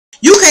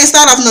You can't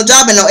start off no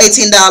job at no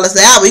 $18 an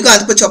hour. You're going to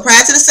have to put your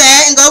pride to the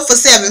side and go for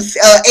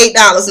 $8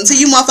 until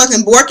you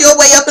motherfucking work your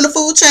way up in the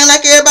food chain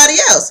like everybody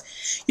else.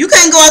 You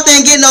can't go out there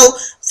and get no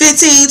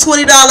 $15, $20.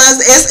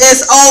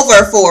 It's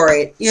over for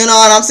it. You know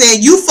what I'm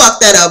saying? You fucked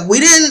that up.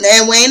 We didn't,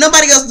 and we ain't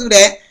nobody else do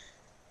that.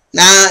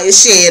 Nah,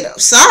 it's shit.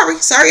 Sorry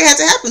it had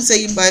to happen to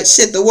you, but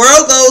shit, the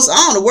world goes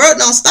on. The world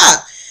don't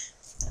stop.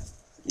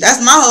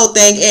 That's my whole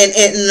thing. And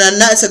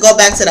to go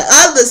back to the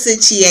other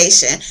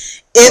situation,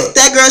 if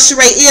that girl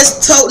Sheree is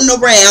toting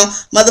around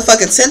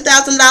motherfucking $10,000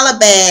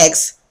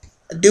 bags,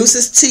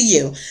 deuces to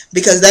you.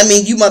 Because that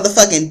means you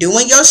motherfucking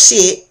doing your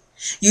shit.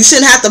 You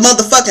shouldn't have to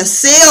motherfucking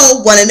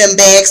sell one of them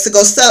bags to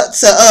go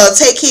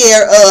take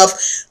care of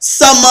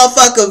some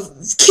motherfucker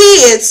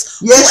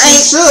kids. Yes,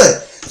 you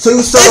should. So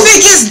if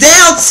it gets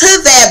down to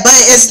that, but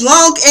as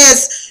long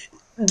as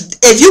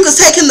if you can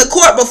take him to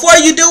court before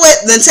you do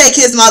it, then take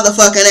his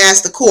motherfucking ass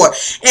to court.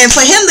 And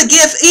for him to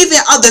give even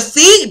other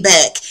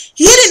feedback,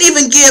 he didn't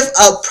even give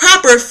a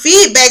proper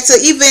feedback to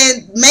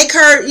even make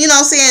her, you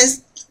know what I'm saying,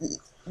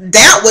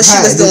 doubt what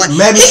she was doing.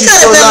 Maybe she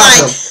still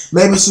loves him.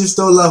 Maybe she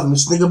still loves him.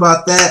 Just think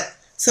about that.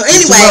 So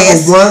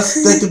anyways,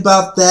 think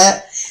about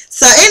that.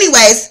 So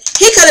anyways,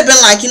 he could have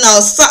been like, you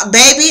know,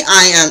 baby,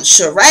 I am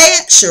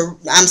Sheree.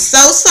 I'm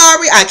so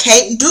sorry. I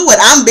can't do it.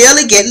 I'm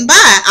barely getting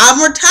by.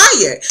 I'm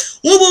retired.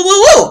 Woo, woo,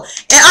 woo, woo.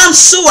 And I'm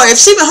sure if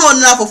she been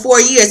holding off for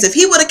 4 years, if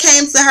he would have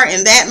came to her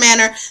in that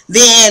manner,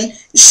 then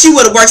she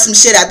would have worked some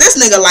shit out. This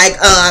nigga like,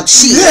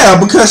 she. Yeah,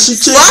 because she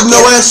cheated. You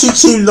know what? She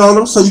cheated on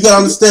him, so you gotta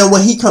understand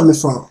where he coming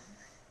from.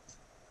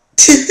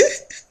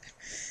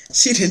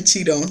 She didn't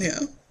cheat on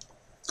him.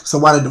 So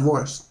why the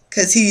divorce?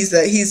 Cause he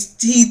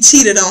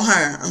cheated on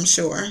her, I'm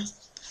sure.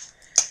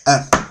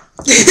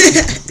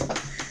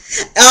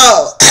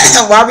 Oh,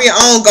 while we're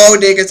on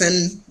gold diggers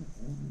and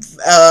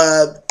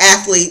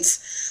athletes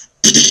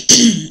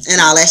and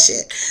all that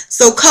shit.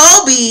 So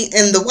Kobe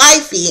and the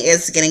wifey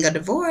is getting a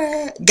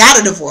divorce.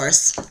 Got a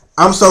divorce.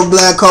 I'm so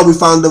glad Kobe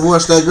finally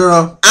divorced that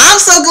girl. I'm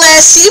so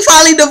glad she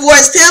finally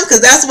divorced him because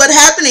that's what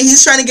happened and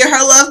he's trying to get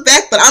her love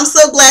back. But I'm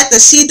so glad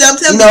that she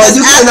dumped him. You know,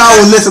 you can't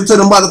always listen to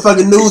the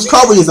motherfucking news.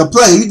 Kobe is a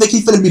player. You think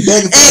he's finna be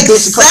begging for a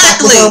bitch to come back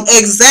with him?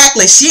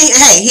 Exactly. He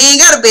ain't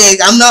got to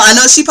beg. I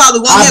know she probably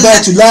won't. I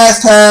bet you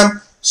last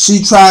time she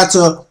tried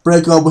to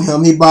break up with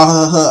him, he bought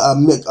her a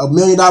 $1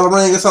 million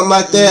ring or something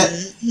like that.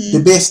 Mm-hmm.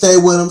 The bitch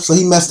stayed with him, so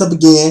he messed up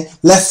again.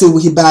 Let's see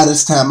what he buy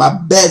this time. I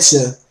bet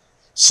you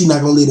she not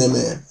gonna leave that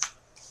man.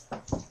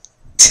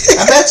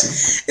 I bet you.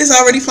 It's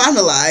already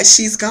finalized.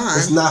 She's gone.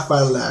 It's not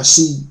finalized.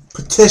 She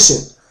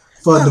petitioned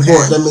for a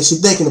divorce. That means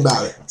she's thinking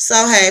about it. So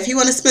hey, if you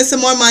want to spend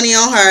some more money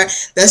on her,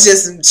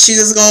 she's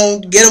just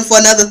gonna get him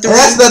for another 3. And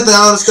that's nothing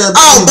I understand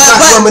about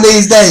black women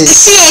these days.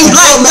 She ain't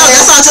black. No,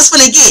 that's all I'm just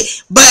gonna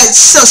get. But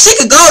so she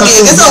could go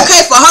dig. It's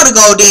okay for her to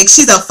go dig.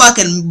 She's a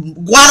fucking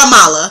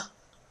Guatemala.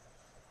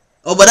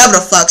 Or whatever the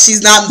fuck.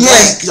 She's not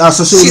black. Yeah.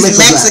 So she's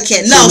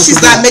Mexican. No,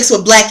 she's not mixed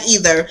with black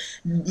either.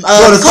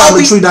 Go to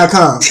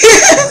Tree.com.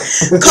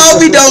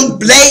 Kobe don't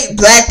date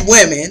black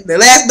women.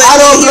 The last black I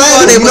don't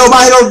blame him.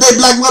 Nobody don't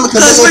date black women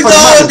because we're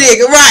gold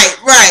digger. Right.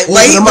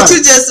 But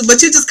you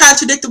just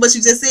contradicted what you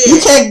just said. You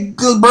can't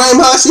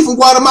blame her. She's from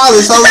Guatemala,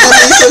 so I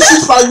mean,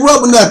 she's probably grew up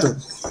with nothing.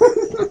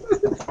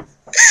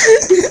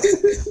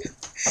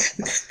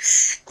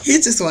 He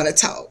just want to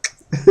talk.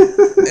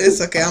 It's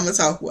okay, I'm gonna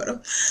talk with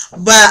him.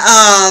 But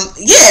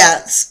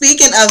yeah,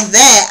 speaking of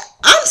that,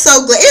 I'm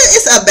so glad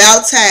it's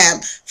about time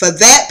for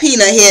that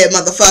peanut head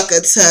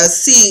motherfucker to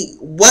see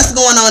what's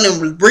going on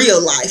in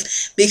real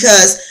life,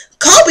 because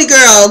Kobe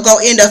girl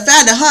gonna end up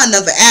finding her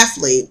another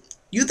athlete.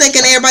 You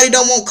thinking everybody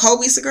don't want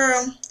Kobe's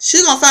girl?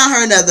 She gonna find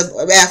her another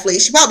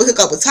athlete. She probably hook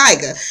up with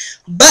Tiger.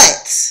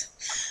 But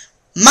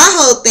my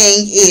whole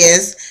thing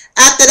is,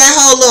 after that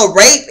whole little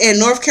rape in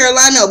North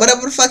Carolina, or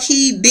whatever the fuck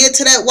he did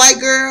to that white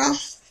girl,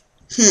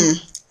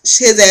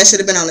 his ass should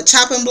have been on the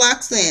chopping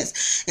block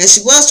since. And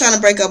she was trying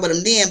to break up with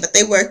him then, but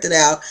they worked it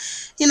out.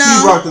 You know,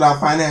 he worked it out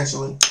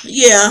financially.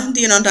 Yeah,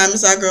 you know,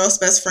 Diamonds Are Girls'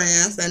 best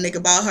friends. That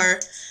nigga bought her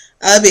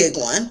a big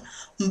one.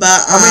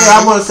 But I mean,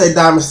 I want to say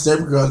Diamonds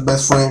Are Girls'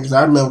 best friend because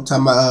I remember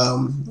time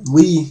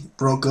we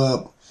broke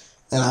up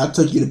and I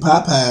took you to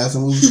Popeyes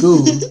and we was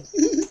cool.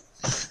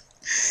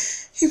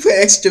 He put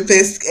extra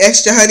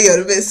honey on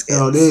the biscuit.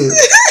 Oh, did.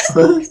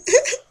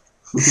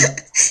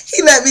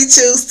 He let me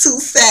choose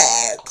 2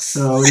 sacks.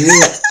 Oh,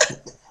 yeah.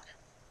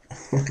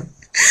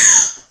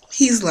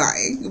 He's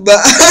lying. But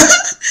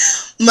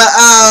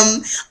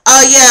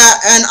oh yeah,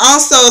 and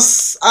also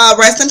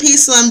rest in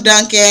peace Slim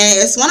Duncan.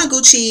 It's one of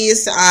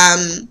Gucci's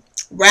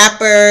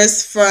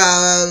rappers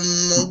from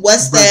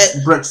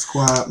Brick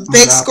Squad.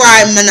 Brick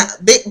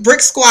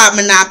Squad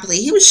Monopoly.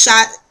 He was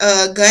shot,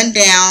 gunned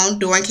down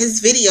during his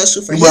video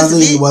shoot for He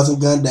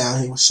wasn't gunned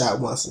down. He was shot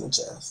once in the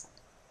chest.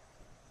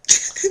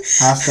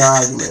 After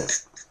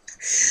argument.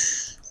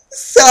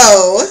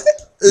 So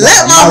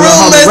let my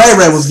rumors.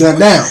 Ray was gunned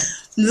down.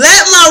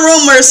 Let my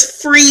rumors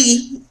flow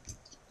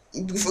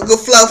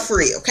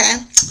free. Okay.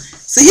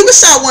 So he was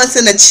shot once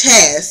in the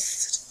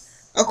chest,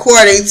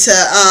 according to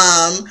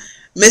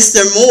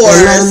Mr.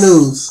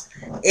 Moore's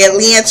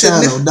Atlanta.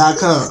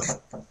 Channel.com.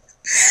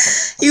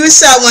 He was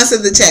shot once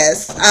in the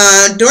chest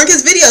during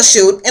his video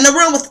shoot in a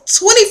room with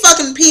 20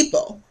 fucking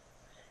people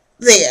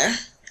there.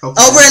 Okay.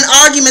 Over an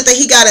argument that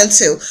he got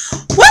into.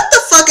 What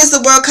the fuck is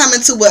the world coming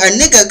to where a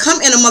nigga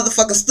come in a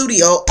motherfucking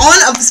studio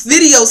on a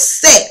video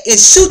set and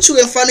shoot you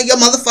in front of your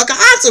motherfucking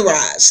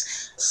entourage?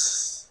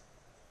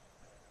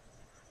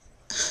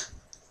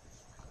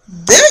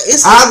 There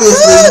is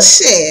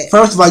bullshit.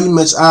 First of all, you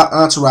mentioned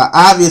entourage.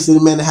 Obviously,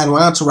 the man that had an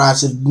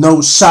entourage, if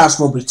no shots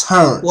were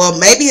returned. Well,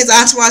 maybe his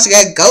entourage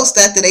got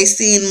ghosted after they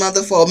seen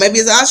motherfucker. Maybe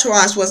his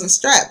entourage wasn't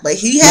strapped, but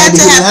he had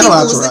to have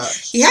people.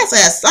 He had to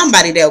have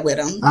somebody there with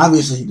him.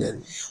 Obviously, he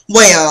didn't.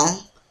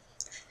 Well,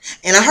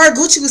 and I heard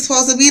Gucci was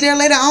supposed to be there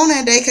later on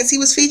that day because he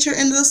was featured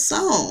in the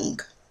song.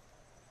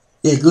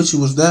 Yeah, Gucci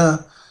was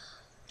there.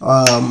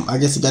 I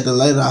guess he got the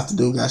later after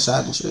dude got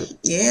shot and shit.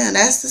 Yeah,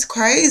 that's just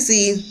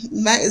crazy.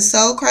 That is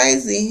so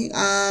crazy.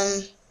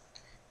 At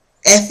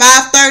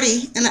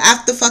 5:30 in the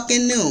after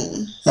fucking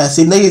noon. Yeah,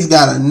 see, niggas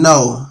gotta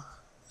know.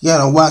 You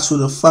gotta watch who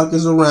the fuck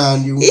is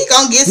around you. He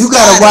gonna get You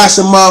gotta watch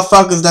the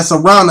motherfuckers that's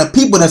around the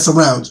people that's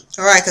around you.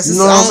 All right, because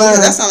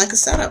that sounds like a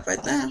setup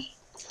right there.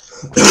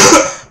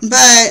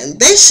 But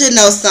they should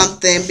know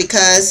something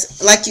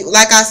because, like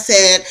I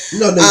said,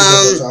 niggas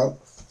gonna talk.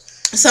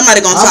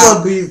 Somebody gonna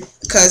talk.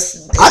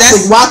 Because I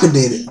think Walker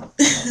did it.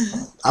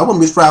 I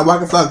wouldn't be surprised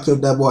Walker Flock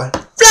killed that boy.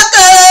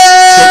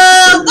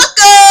 Flocker!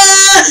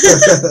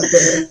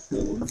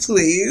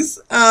 Please.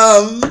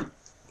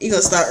 You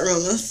gonna start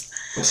rumors.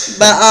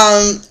 But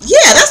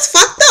yeah, that's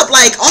fucked up.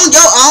 Like on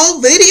your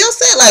own video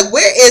set, like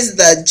where is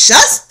the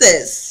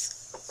justice?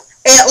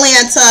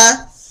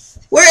 Atlanta.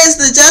 Where is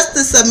the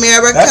justice,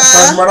 America? That's the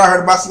first murder I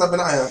heard about since I've been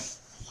out here.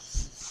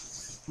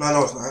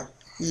 No, it's not.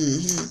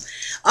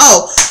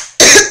 Oh,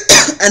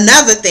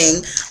 another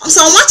thing.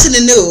 So I'm watching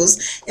the news,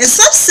 and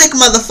some sick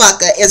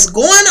motherfucker is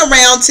going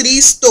around to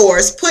these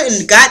stores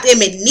putting goddamn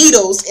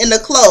needles in the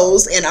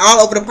clothes and all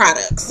over the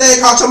products. They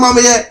ain't caught your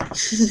mama yet.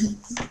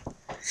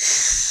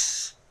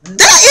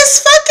 That is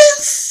fucking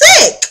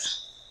sick.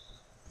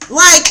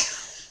 Like,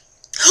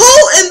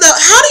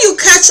 how do you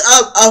catch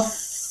a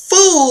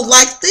food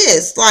like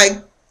this?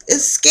 Like,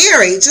 it's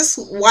scary. Just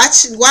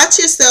watch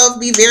yourself.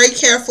 Be very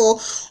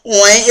careful on.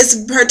 It's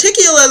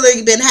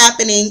particularly been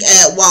happening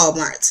at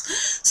Walmarts.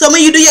 So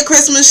when you do your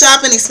Christmas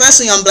shopping,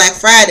 especially on Black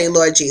Friday,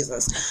 Lord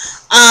Jesus.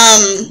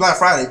 Black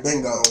Friday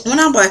been gone. Well,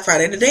 not Black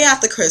Friday. The day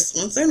after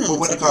Christmas.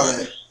 What do you call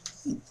it?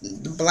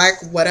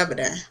 Black whatever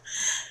day.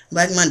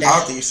 Black Monday. I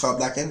don't think you saw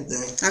Black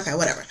anything. Okay,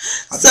 whatever.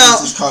 I think you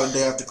just call it the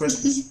day after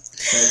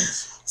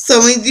Christmas. So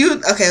when you do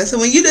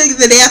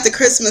the day after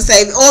Christmas,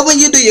 or when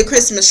you do your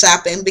Christmas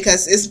shopping,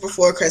 because it's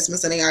before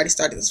Christmas and they already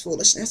started this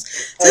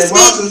foolishness. Do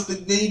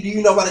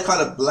you know why they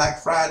call it Black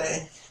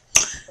Friday?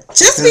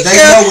 Just be careful.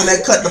 They know when they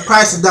cut the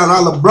prices down,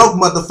 all the broke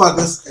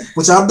motherfuckers,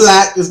 which are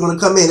black, is going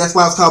to come in. That's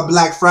why it's called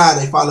Black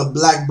Friday. For all the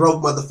black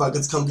broke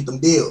motherfuckers come get them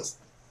deals.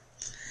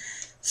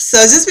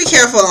 So just be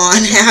careful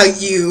on how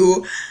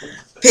you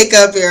pick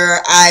up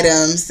your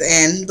items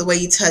and the way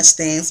you touch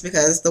things,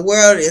 because the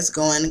world is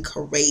going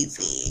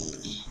crazy.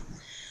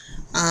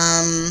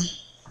 I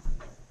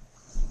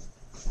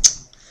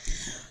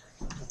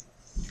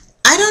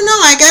don't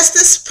know. I guess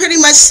this pretty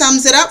much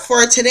sums it up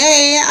for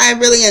today. I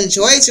really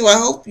enjoyed you. I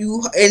hope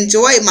you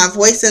enjoyed my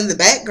voice in the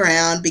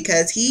background,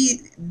 because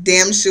he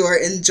damn sure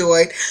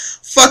enjoyed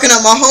fucking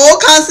up my whole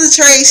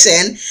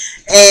concentration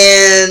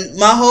and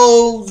my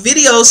whole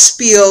video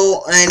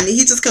spiel, and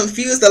he just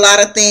confused a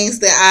lot of things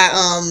that I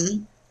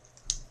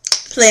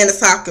plan to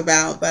talk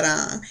about. But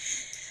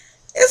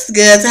it's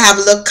good to have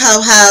a little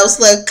co-host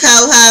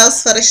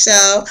for the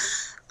show.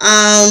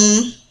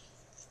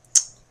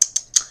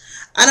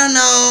 I don't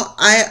know.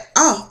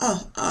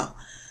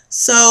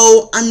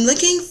 So I'm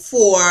looking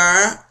for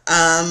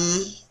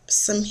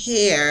some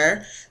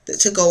hair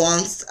to go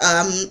on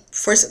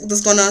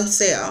that's going on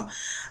sale,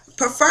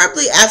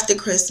 preferably after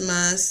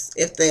Christmas,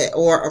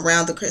 or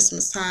around the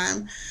Christmas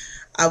time.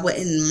 I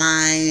wouldn't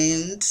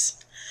mind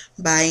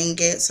buying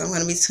it. So I'm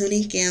going to be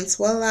tuning in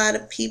to a lot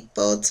of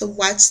people to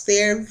watch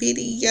their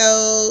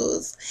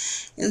videos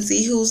and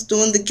see who's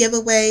doing the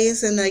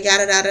giveaways and the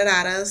yada yada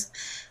yadas.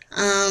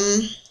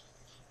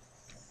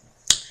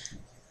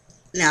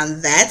 Now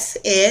that's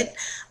it.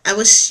 I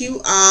wish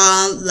you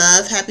all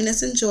love,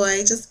 happiness, and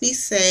joy. Just be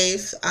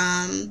safe,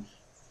 and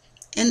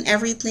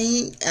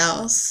everything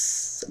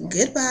else.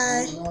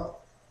 Goodbye.